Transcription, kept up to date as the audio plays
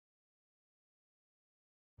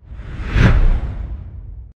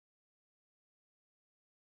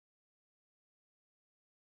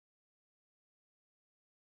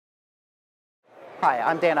Hi,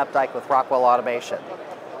 I'm Dan Updike with Rockwell Automation,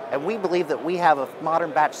 and we believe that we have a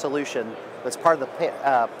modern batch solution that's part of the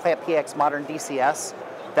Plant PX Modern DCS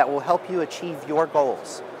that will help you achieve your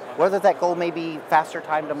goals. Whether that goal may be faster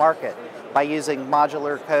time to market by using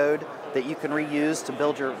modular code that you can reuse to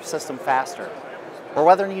build your system faster, or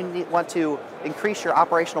whether you want to increase your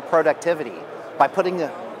operational productivity by putting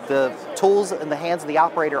the tools in the hands of the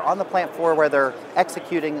operator on the plant floor where they're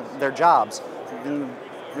executing their jobs. And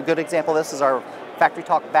a good example of this is our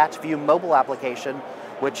FactoryTalk Batch View mobile application,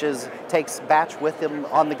 which takes batch with them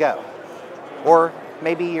on the go. Or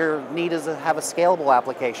maybe your need is to have a scalable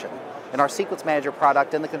application. And our Sequence Manager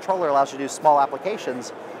product in the controller allows you to do small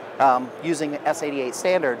applications using S88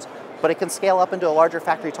 standards, but it can scale up into a larger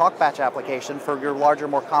FactoryTalk batch application for your larger,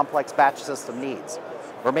 more complex batch system needs.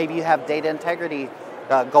 Or maybe you have data integrity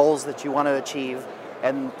goals that you want to achieve,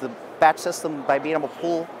 and the batch system, by being able to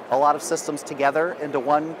pull a lot of systems together into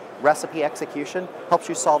one recipe execution, helps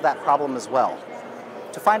you solve that problem as well.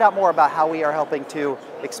 To find out more about how we are helping to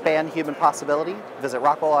expand human possibility, visit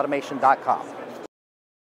rockwellautomation.com.